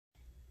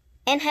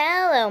And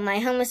hello, my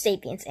Homo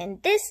sapiens,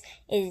 and this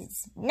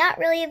is not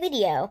really a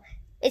video.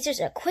 It's just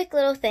a quick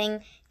little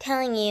thing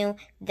telling you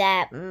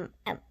that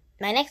my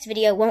next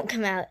video won't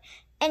come out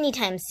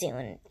anytime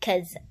soon,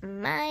 because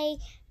my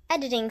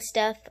editing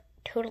stuff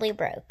totally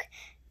broke.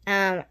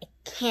 I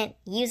can't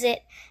use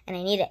it, and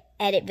I need to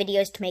edit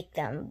videos to make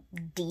them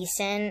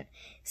decent.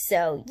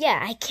 So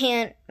yeah, I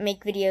can't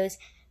make videos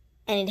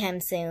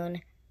anytime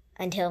soon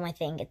until my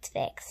thing gets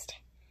fixed,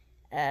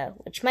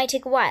 which might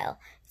take a while.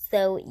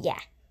 So yeah,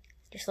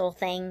 just a little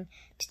thing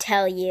to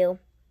tell you.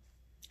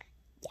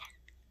 Yeah,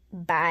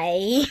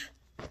 bye.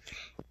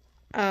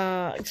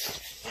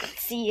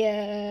 See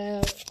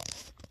ya.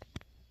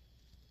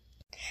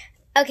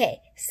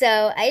 Okay,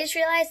 so I just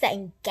realized that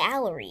in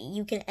Gallery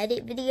you can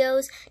edit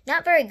videos.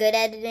 Not very good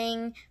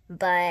editing,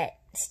 but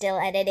still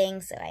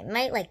editing, so I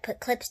might put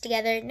clips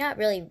together. Not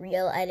really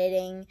real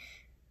editing,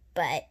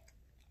 but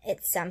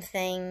it's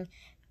something.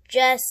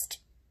 Just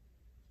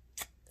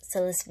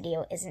so this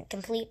video isn't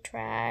complete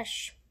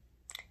trash.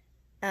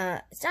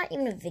 It's not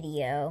even a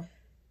video.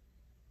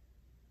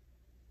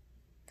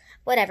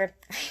 Whatever.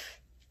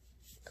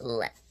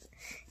 I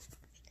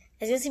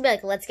was going to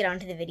be let's get on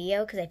to the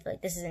video, because I feel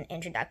like this is an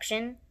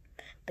introduction,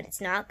 but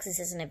it's not, because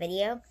this isn't a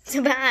video.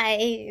 So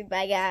bye.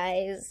 Bye,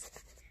 guys.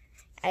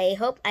 I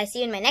hope I see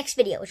you in my next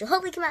video, which will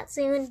hopefully come out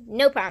soon.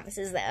 No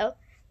promises, though.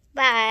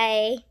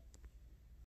 Bye.